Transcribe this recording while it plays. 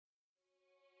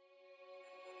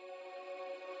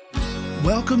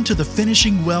Welcome to the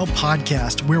Finishing Well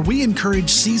podcast, where we encourage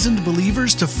seasoned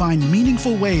believers to find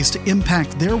meaningful ways to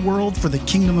impact their world for the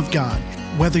kingdom of God.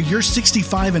 Whether you're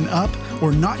 65 and up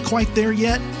or not quite there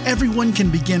yet, everyone can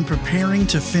begin preparing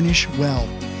to finish well.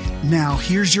 Now,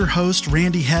 here's your host,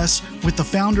 Randy Hess, with the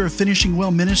founder of Finishing Well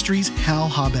Ministries, Hal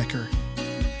Habecker.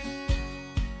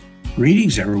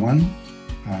 Greetings, everyone.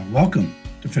 Welcome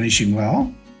to Finishing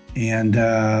Well and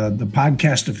the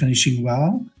podcast of Finishing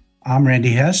Well. I'm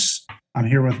Randy Hess. I'm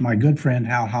here with my good friend,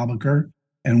 Hal Habecker,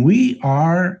 and we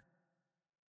are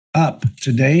up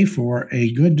today for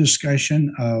a good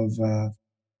discussion of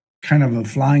kind of a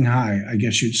flying high, I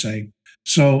guess you'd say.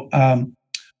 So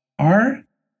our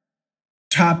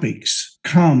topics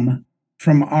come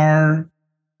from our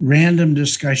random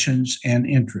discussions and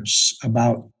interests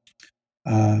about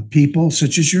people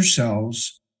such as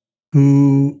yourselves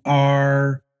who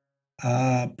are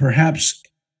perhaps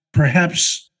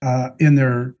in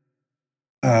their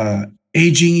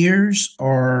aging years,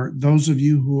 or those of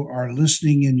you who are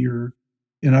listening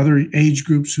in other age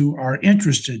groups who are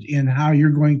interested in how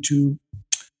you're going to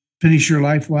finish your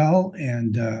life well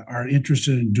and are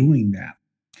interested in doing that.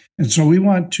 And so we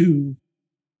want to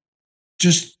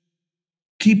just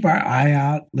keep our eye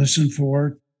out, listen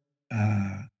for,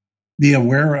 be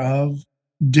aware of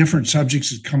different subjects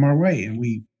that come our way. And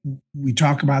we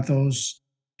talk about those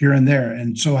here and there.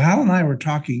 And so Hal and I were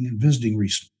talking and visiting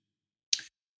recently.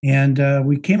 And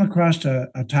we came across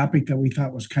a topic that we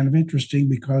thought was kind of interesting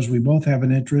because we both have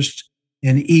an interest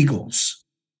in eagles.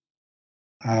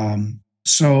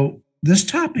 So this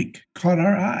topic caught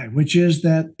our eye, which is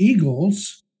that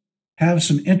eagles have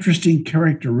some interesting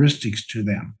characteristics to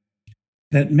them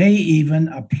that may even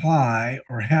apply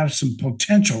or have some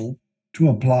potential to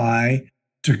apply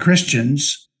to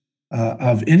Christians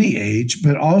of any age,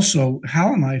 but also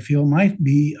Hal and I feel might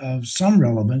be of some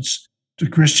relevance to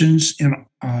Christians in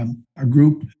a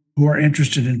group who are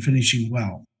interested in finishing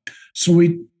well. So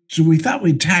we thought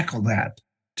we'd tackle that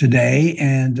today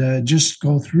and just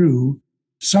go through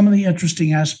some of the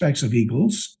interesting aspects of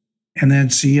eagles and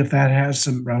then see if that has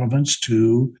some relevance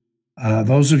to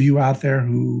those of you out there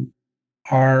who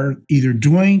are either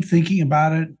thinking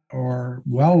about it, or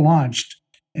well launched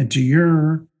into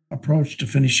your approach to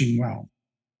finishing well.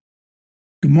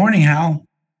 Good morning, Hal.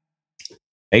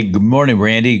 Hey, good morning,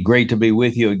 Randy. Great to be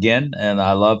with you again. And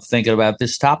I love thinking about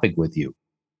this topic with you.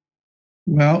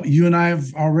 Well, you and I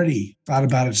have already thought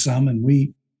about it some,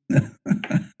 and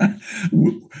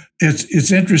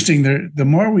it's interesting. The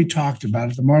more we talked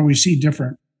about it, the more we see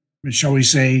different, shall we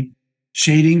say,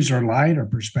 shadings or light or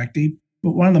perspective.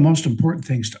 But one of the most important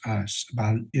things to us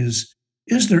about it is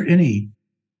there any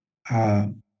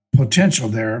potential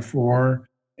there for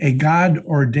a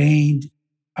God-ordained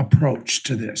approach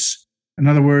to this? In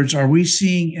other words, are we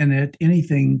seeing in it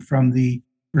anything from the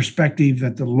perspective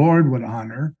that the Lord would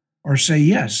honor or say,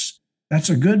 yes, that's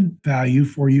a good value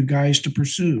for you guys to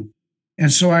pursue?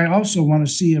 And so I also want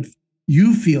to see if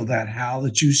you feel that, Hal,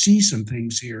 that you see some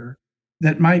things here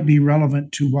that might be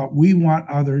relevant to what we want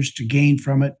others to gain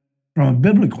from it from a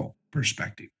biblical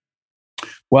perspective.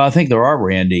 Well, I think there are,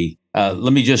 Randy.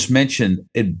 Let me just mention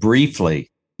it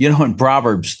briefly. In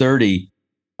Proverbs 30,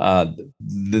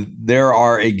 there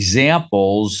are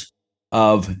examples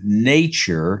of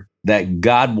nature that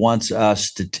God wants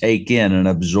us to take in and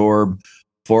absorb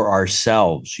for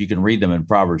ourselves. You can read them in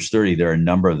Proverbs 30. There are a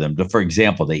number of them. For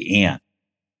example, the ant.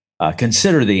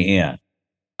 Consider the ant.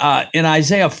 In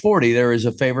Isaiah 40, there is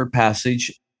a favorite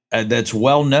passage that's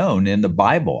well known in the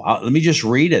Bible. Let me just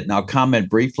read it and I'll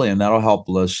comment briefly, and that'll help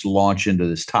us launch into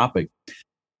this topic.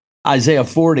 Isaiah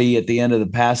 40, at the end of the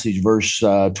passage, verse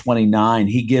 29,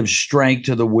 he gives strength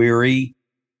to the weary.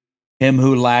 Him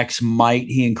who lacks might,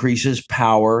 he increases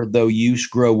power. Though youths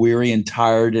grow weary and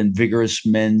tired, and vigorous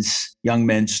young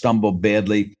men stumble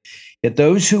badly. Yet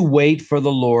those who wait for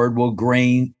the Lord will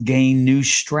gain new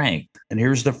strength. And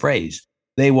here's the phrase: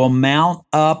 they will mount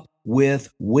up with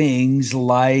wings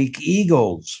like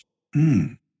eagles.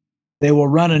 They will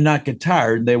run and not get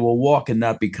tired. They will walk and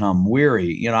not become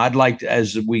weary. I'd like to,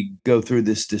 as we go through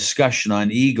this discussion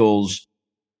on eagles,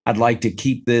 I'd like to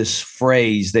keep this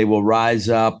phrase: they will rise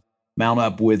up, mount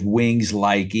up with wings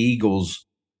like eagles.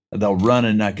 They'll run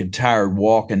and not get tired,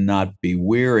 walk and not be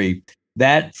weary.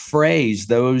 That phrase,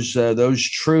 those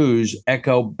truths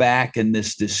echo back in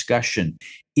this discussion.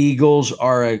 Eagles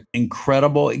are an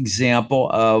incredible example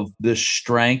of the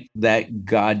strength that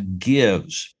God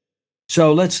gives.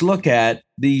 So let's look at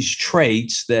these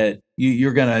traits that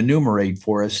you're going to enumerate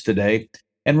for us today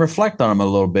and reflect on them a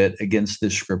little bit against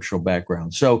this scriptural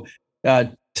background. So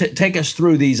take us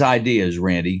through these ideas,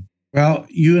 Randy. Well,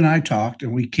 you and I talked,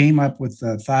 and we came up with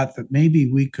the thought that maybe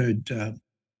we could.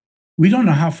 We don't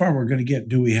know how far we're going to get,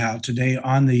 do we, Hal, today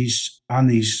on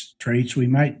these traits? We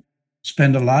might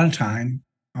spend a lot of time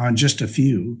on just a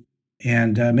few,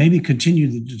 and maybe continue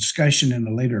the discussion in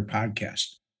a later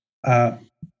podcast. Uh,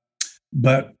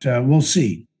 but we'll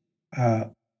see. Uh,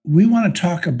 we want to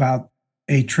talk about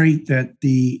a trait that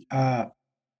the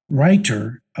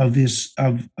writer of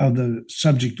the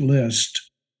subject list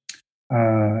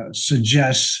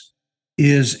suggests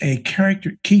is a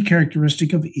key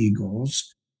characteristic of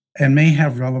eagles, and may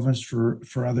have relevance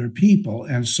for other people.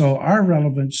 And so our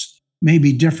relevance may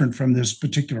be different from this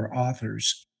particular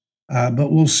author's,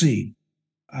 but we'll see.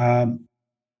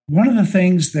 One of the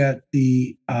things that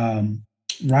the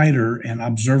writer and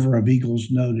observer of eagles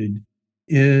noted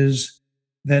is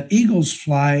that eagles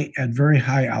fly at very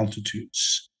high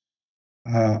altitudes,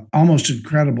 almost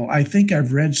incredible. I think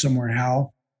I've read somewhere,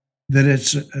 Hal,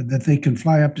 that they can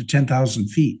fly up to 10,000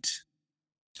 feet,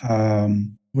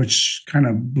 which kind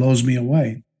of blows me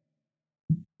away.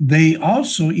 They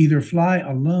also either fly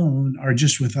alone or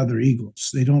just with other eagles.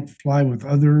 They don't fly with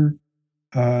other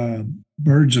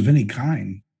birds of any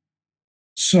kind.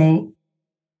 So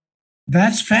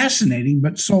that's fascinating,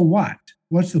 but so what?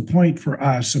 What's the point for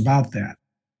us about that?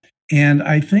 And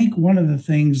I think one of the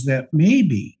things that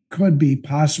maybe could be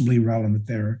possibly relevant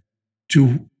there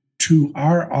to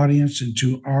our audience and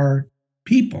to our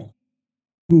people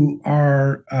who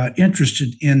are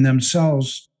interested in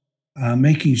themselves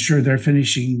making sure they're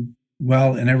finishing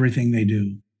well in everything they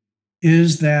do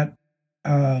is that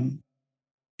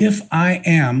if I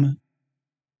am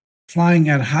flying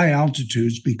at high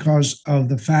altitudes because of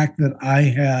the fact that I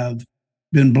have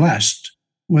been blessed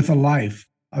with a life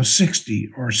of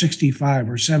 60 or 65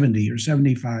 or 70 or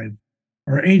 75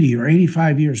 or 80 or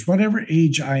 85 years, whatever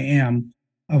age I am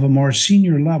of a more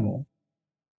senior level,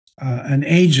 an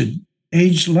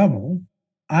aged level,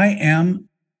 I am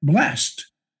blessed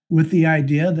with the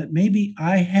idea that maybe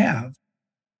I have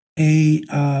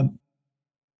an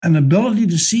ability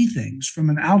to see things from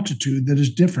an altitude that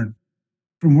is different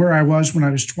from where I was when I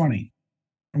was 20,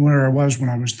 or where I was when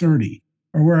I was 30,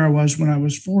 or where I was when I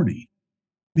was 40.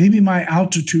 Maybe my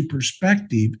altitude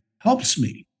perspective helps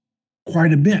me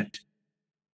quite a bit.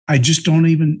 I just don't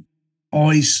even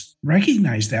always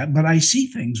recognize that, but I see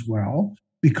things well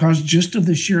because just of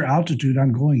the sheer altitude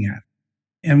I'm going at.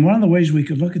 And one of the ways we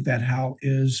could look at that, Hal,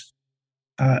 is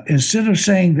instead of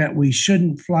saying that we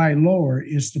shouldn't fly lower,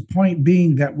 is the point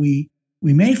being that we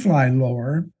may fly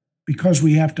lower because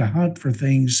we have to hunt for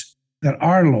things that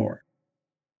are lower.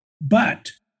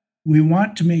 But we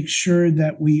want to make sure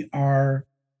that we are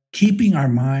keeping our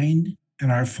mind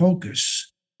and our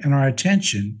focus and our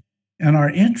attention and our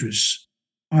interests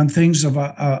on things of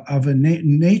a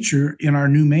nature in our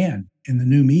new man, in the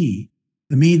new me,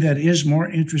 the me that is more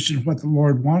interested in what the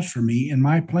Lord wants for me in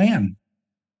my plan.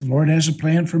 The Lord has a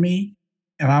plan for me,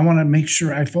 and I want to make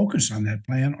sure I focus on that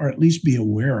plan, or at least be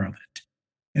aware of it.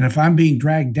 And if I'm being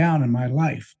dragged down in my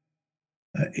life,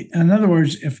 in other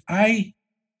words, if I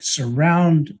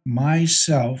surround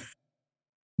myself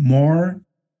more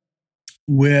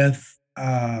with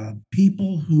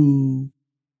people who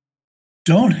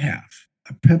don't have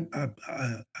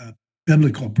a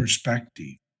biblical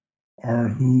perspective, or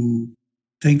who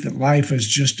think that life is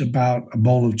just about a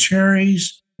bowl of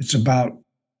cherries, it's about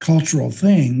cultural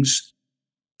things,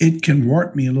 it can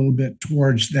warp me a little bit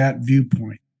towards that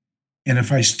viewpoint. And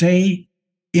if I stay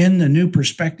in the new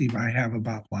perspective I have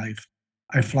about life,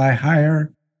 I fly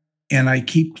higher and I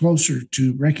keep closer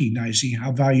to recognizing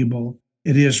how valuable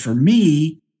it is for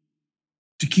me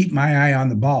to keep my eye on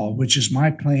the ball, which is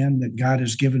my plan that God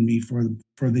has given me for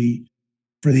the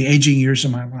aging years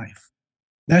of my life.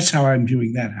 That's how I'm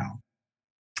viewing that, Hal.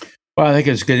 Well, I think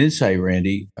it's good insight,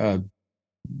 Randy.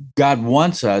 God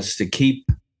wants us to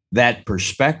keep that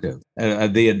perspective.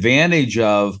 The advantage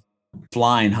of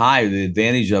flying high, the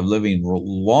advantage of living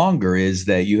longer is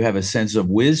that you have a sense of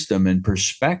wisdom and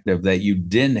perspective that you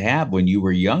didn't have when you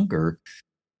were younger.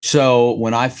 So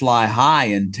when I fly high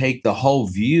and take the whole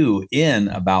view in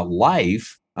about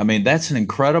life, I mean, that's an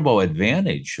incredible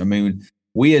advantage. I mean,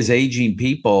 we as aging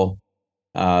people,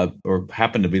 or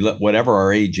happen to be whatever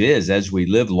our age is, as we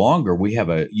live longer, we have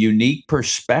a unique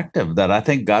perspective that I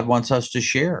think God wants us to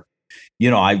share. You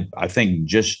know, I think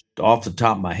just off the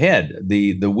top of my head,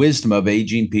 the wisdom of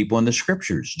aging people in the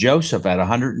scriptures. Joseph at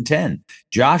 110,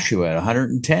 Joshua at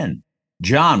 110,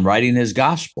 John writing his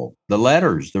gospel, the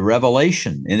letters, the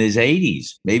revelation in his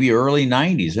 80s, maybe early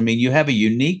 90s. I mean, you have a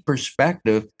unique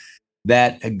perspective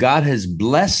that God has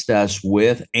blessed us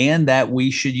with and that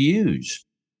we should use.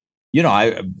 You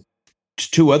know,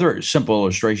 two other simple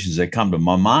illustrations that come to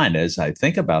my mind as I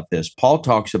think about this. Paul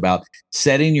talks about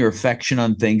setting your affection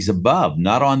on things above,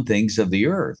 not on things of the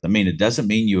earth. I mean, it doesn't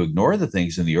mean you ignore the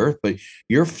things in the earth, but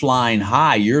you're flying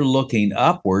high, you're looking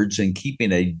upwards and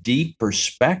keeping a deep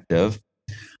perspective.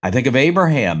 I think of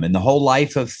Abraham and the whole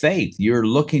life of faith. You're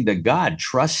looking to God,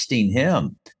 trusting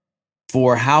him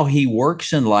for how he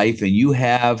works in life, and you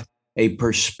have a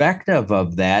perspective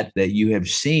of that you have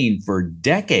seen for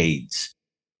decades.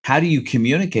 How do you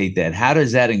communicate that? How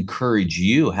does that encourage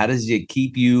you? How does it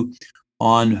keep you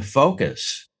on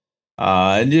focus?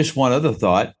 And just one other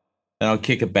thought, and I'll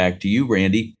kick it back to you,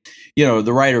 Randy.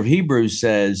 The writer of Hebrews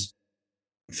says,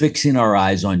 fixing our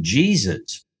eyes on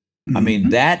Jesus. I mean,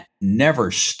 that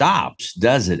never stops,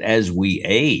 does it, as we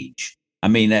age? I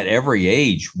mean, at every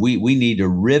age, we need to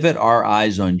rivet our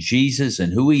eyes on Jesus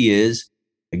and who he is.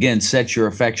 Again, set your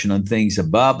affection on things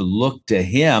above. Look to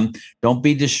him. Don't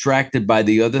be distracted by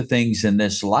the other things in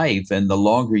this life. And the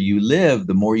longer you live,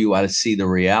 the more you ought to see the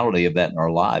reality of that in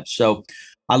our lives. So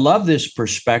I love this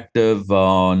perspective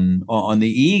on the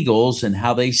eagles and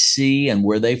how they see and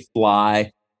where they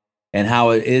fly, and how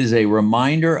it is a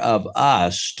reminder of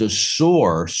us to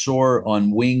soar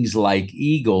on wings like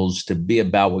eagles, to be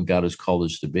about what God has called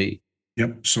us to be.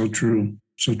 Yep, so true,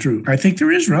 so true. I think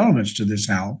there is relevance to this,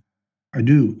 Hal. I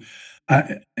do.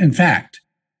 In fact,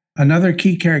 another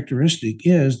key characteristic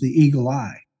is the eagle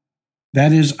eye.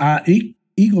 That is,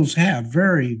 eagles have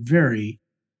very, very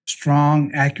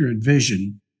strong, accurate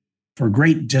vision for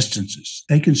great distances.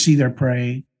 They can see their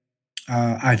prey,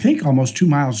 I think, almost 2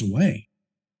 miles away.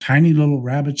 Tiny little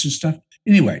rabbits and stuff.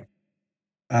 Anyway,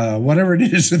 whatever it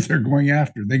is that they're going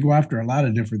after, they go after a lot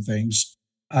of different things.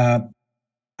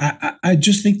 I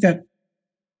just think that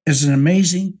is an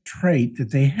amazing trait that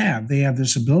they have. They have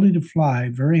this ability to fly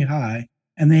very high,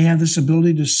 and they have this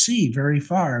ability to see very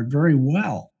far, very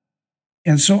well.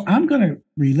 And so I'm going to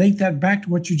relate that back to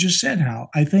what you just said, Hal.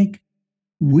 I think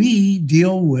we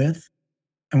deal with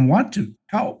and want to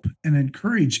help and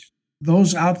encourage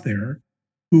those out there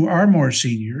who are more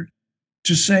senior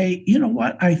to say, you know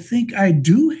what, I think I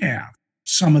do have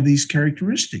some of these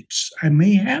characteristics. I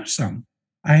may have some.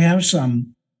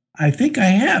 I think I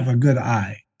have a good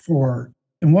eye for,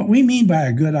 and what we mean by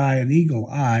a good eye, an eagle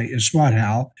eye, is what,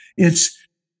 Hal? It's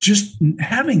just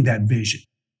having that vision,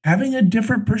 having a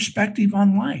different perspective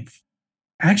on life,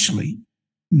 actually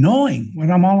knowing what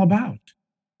I'm all about,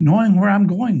 knowing where I'm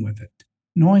going with it,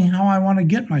 knowing how I want to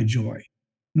get my joy,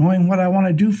 knowing what I want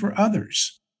to do for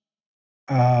others,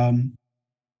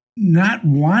 not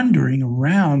wandering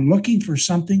around looking for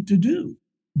something to do,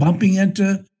 bumping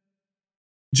into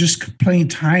just plain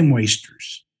time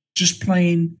wasters, just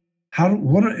plain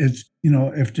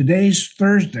if today's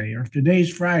Thursday or if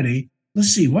today's Friday, let's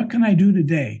see, what can I do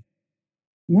today?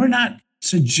 We're not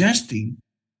suggesting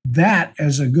that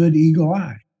as a good eagle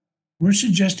eye. We're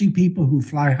suggesting people who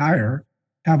fly higher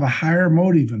have a higher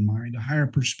motive in mind, a higher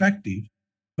perspective,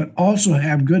 but also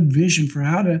have good vision for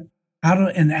how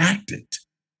to enact it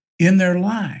in their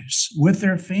lives, with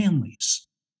their families,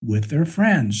 with their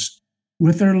friends,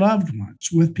 with their loved ones,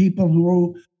 with people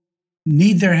who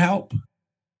need their help,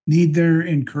 need their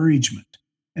encouragement.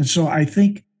 And so I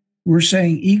think we're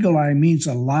saying eagle eye means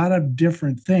a lot of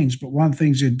different things, but one of the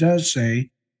things it does say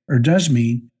or does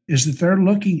mean is that they're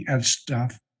looking at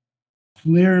stuff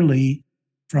clearly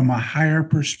from a higher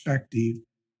perspective.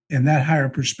 And that higher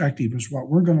perspective is what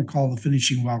we're going to call the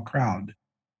finishing well crowd.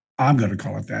 I'm going to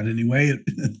call it that anyway.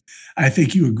 I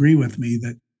think you agree with me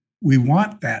that we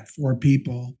want that for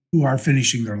people who are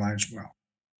finishing their lives well.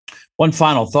 One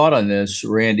final thought on this,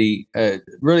 Randy,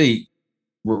 really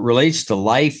relates to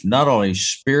life, not only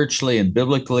spiritually and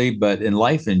biblically, but in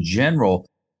life in general.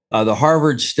 The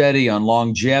Harvard study on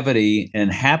longevity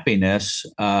and happiness,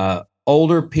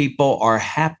 older people are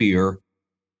happier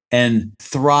and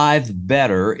thrive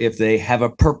better if they have a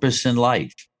purpose in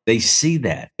life. They see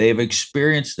that. They have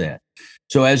experienced that.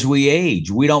 So as we age,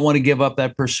 we don't want to give up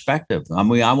that perspective. I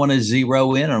want to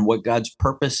zero in on what God's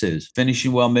purpose is.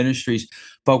 Finishing Well Ministries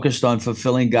focused on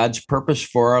fulfilling God's purpose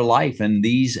for our life in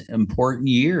these important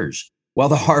years. Well,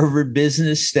 the Harvard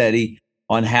Business Study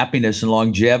on happiness and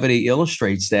longevity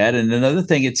illustrates that. And another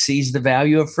thing, it sees the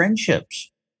value of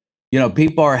friendships.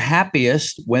 People are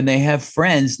happiest when they have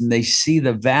friends and they see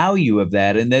the value of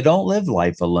that, and they don't live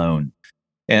life alone.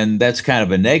 And that's kind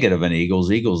of a negative in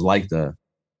eagles. Eagles like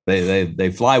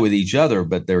they fly with each other,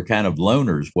 but they're kind of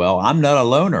loners. Well, I'm not a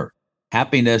loner.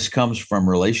 Happiness comes from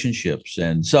relationships.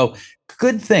 And so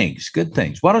good things.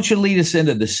 Why don't you lead us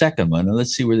into the second one, and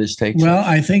let's see where this takes us. Well,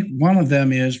 I think one of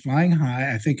them is flying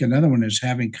high. I think another one is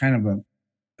having kind of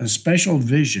a special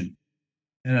vision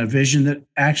and a vision that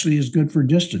actually is good for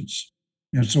distance.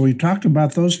 And so we talked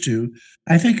about those two.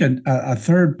 I think a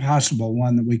third possible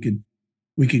one that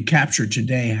we could capture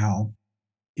today, Hal,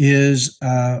 is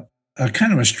a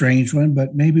kind of a strange one,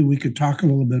 but maybe we could talk a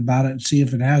little bit about it and see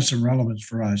if it has some relevance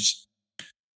for us.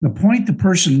 The point the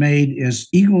person made is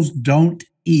eagles don't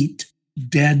eat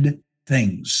dead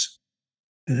things.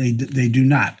 They do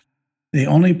not. They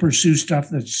only pursue stuff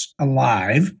that's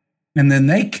alive, and then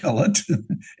they kill it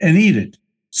and eat it.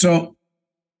 So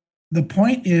the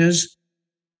point is,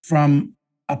 from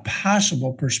a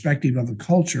possible perspective of the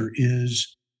culture,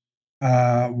 is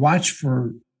watch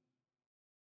for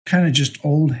kind of just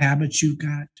old habits you've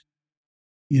got.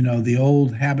 You know, the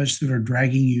old habits that are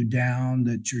dragging you down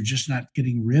that you're just not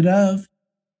getting rid of.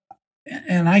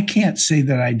 And I can't say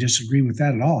that I disagree with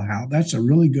that at all, Hal. That's a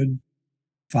really good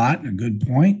thought and a good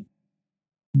point.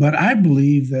 But I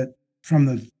believe that from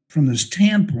the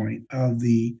standpoint of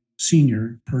the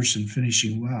senior person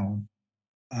finishing well,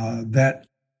 that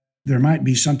there might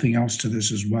be something else to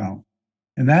this as well.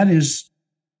 And that is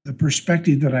the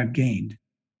perspective that I've gained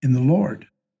in the Lord,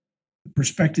 the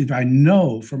perspective I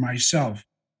know for myself.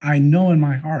 I know in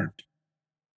my heart,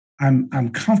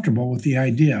 I'm comfortable with the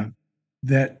idea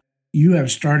that you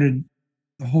have started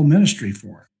the whole ministry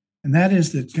for. And that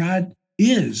is that God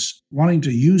is wanting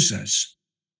to use us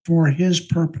for his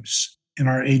purpose in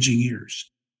our aging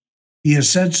years. He has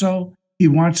said so.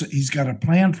 He's got a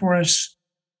plan for us.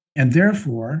 And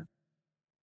therefore,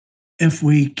 if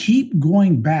we keep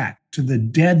going back to the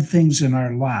dead things in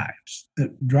our lives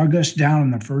that drug us down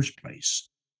in the first place,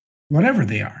 whatever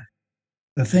they are,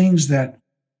 the things that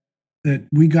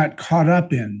we got caught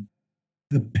up in,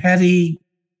 the petty,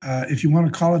 if you want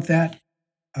to call it that,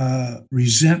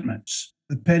 resentments,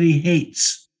 the petty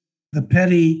hates, the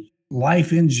petty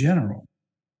life in general,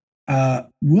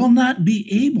 will not be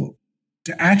able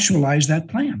to actualize that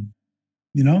plan.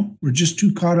 You know, we're just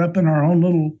too caught up in our own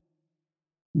little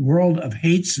world of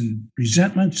hates and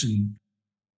resentments and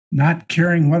not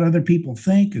caring what other people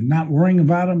think and not worrying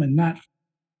about them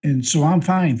and so I'm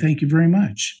fine. Thank you very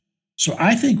much. So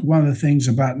I think one of the things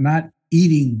about not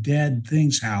eating dead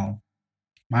things, Hal,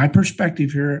 my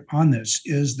perspective here on this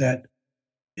is that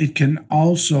it can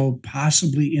also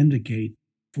possibly indicate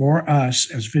for us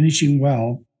as finishing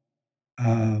well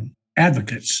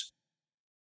advocates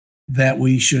that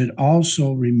we should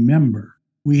also remember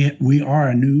we are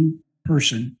a new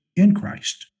person in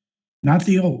Christ, not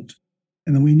the old.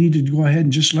 And then we need to go ahead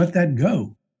and just let that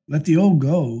go. Let the old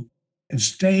go and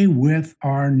stay with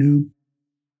our new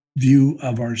view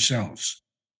of ourselves.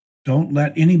 Don't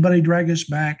let anybody drag us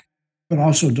back, but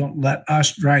also don't let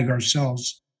us drag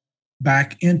ourselves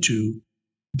back into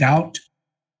doubt,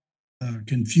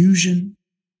 confusion,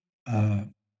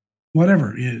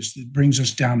 whatever it is that brings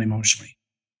us down emotionally.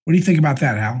 What do you think about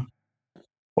that, Hal?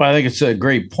 Well, I think it's a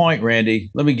great point, Randy.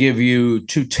 Let me give you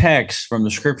two texts from the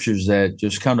scriptures that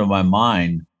just come to my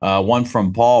mind. One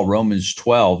from Paul, Romans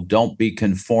 12, don't be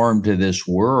conformed to this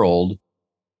world.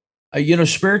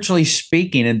 Spiritually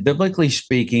speaking and biblically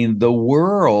speaking, the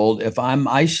world, if I'm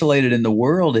isolated in the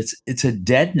world, it's a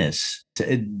deadness.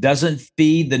 It doesn't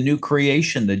feed the new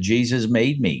creation that Jesus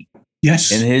made me.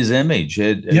 Yes. In his image.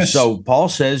 Yes. So Paul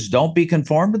says, don't be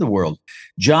conformed to the world.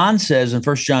 John says in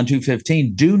 1 John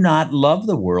 2:15, do not love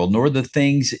the world nor the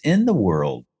things in the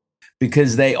world,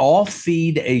 because they all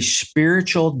feed a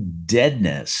spiritual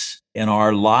deadness in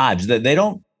our lives. That they're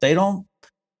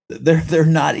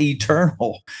not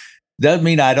eternal. Doesn't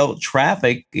mean I don't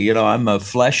traffic. I'm a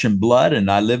flesh and blood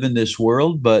and I live in this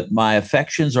world, but my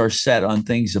affections are set on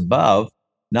things above,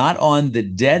 not on the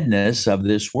deadness of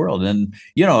this world. And,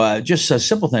 just a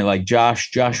simple thing like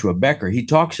Joshua Becker, he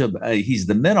talks about, he's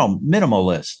the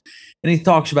minimalist, and he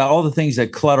talks about all the things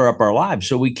that clutter up our lives.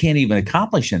 So we can't even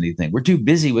accomplish anything. We're too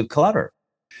busy with clutter.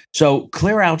 So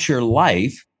clear out your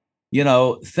life,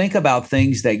 think about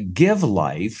things that give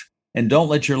life, and don't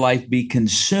let your life be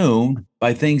consumed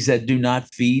by things that do not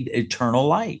feed eternal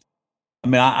life. I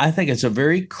mean, I think it's a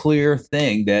very clear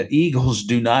thing that eagles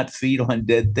do not feed on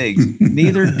dead things.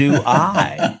 Neither do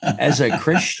I as a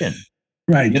Christian.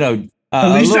 Right.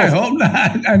 At least I hope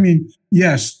not. I mean,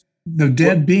 yes, the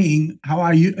dead being how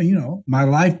my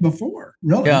life before,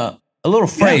 really. Yeah. A little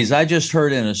phrase I just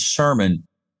heard in a sermon.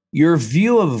 Your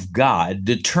view of God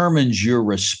determines your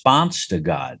response to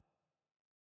God.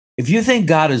 If you think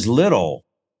God is little,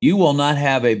 you will not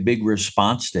have a big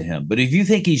response to him. But if you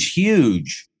think he's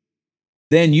huge,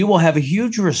 then you will have a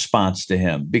huge response to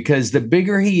him, because the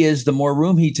bigger he is, the more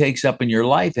room he takes up in your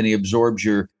life and he absorbs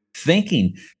your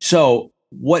thinking. So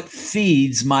what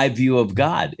feeds my view of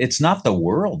God? It's not the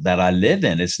world that I live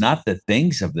in. It's not the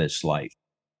things of this life.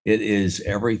 It is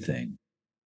everything.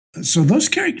 So those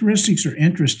characteristics are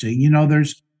interesting.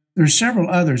 There's several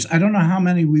others. I don't know how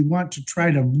many we want to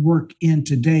try to work in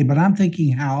today, but I'm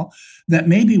thinking, Hal, that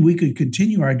maybe we could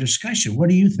continue our discussion. What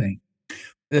do you think?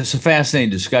 It's a fascinating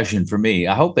discussion for me.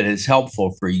 I hope it is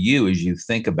helpful for you as you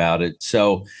think about it.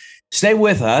 So stay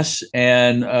with us,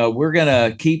 and we're going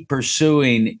to keep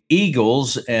pursuing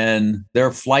eagles and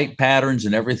their flight patterns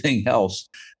and everything else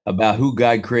about who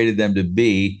God created them to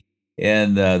be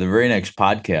in the very next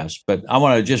podcast. But I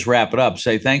want to just wrap it up,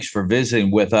 say thanks for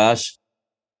visiting with us.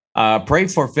 Pray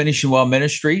for Finishing Well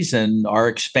Ministries and our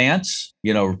expanse,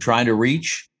 trying to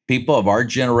reach people of our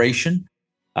generation,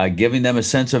 giving them a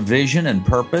sense of vision and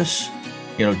purpose,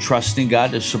 trusting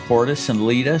God to support us and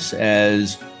lead us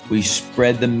as we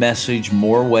spread the message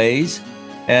more ways.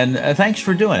 And thanks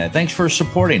for doing it. Thanks for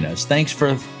supporting us. Thanks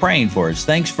for praying for us.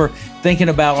 Thanks for thinking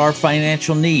about our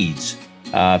financial needs.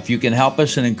 If you can help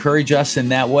us and encourage us in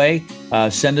that way,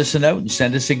 send us a note and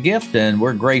send us a gift, and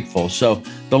we're grateful. So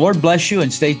the Lord bless you,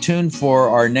 and stay tuned for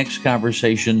our next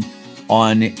conversation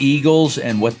on eagles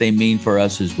and what they mean for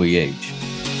us as we age.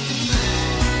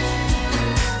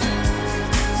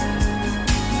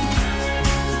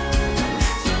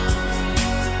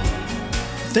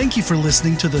 Thank you for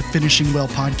listening to the Finishing Well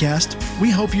podcast. We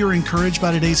hope you're encouraged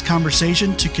by today's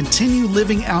conversation to continue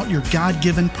living out your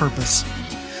God-given purpose.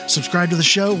 Subscribe to the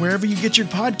show wherever you get your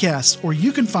podcasts, or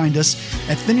you can find us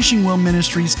at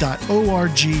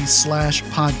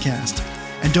finishingwellministries.org/podcast.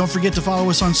 And don't forget to follow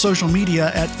us on social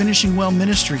media at Finishing Well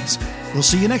Ministries. We'll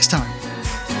see you next time.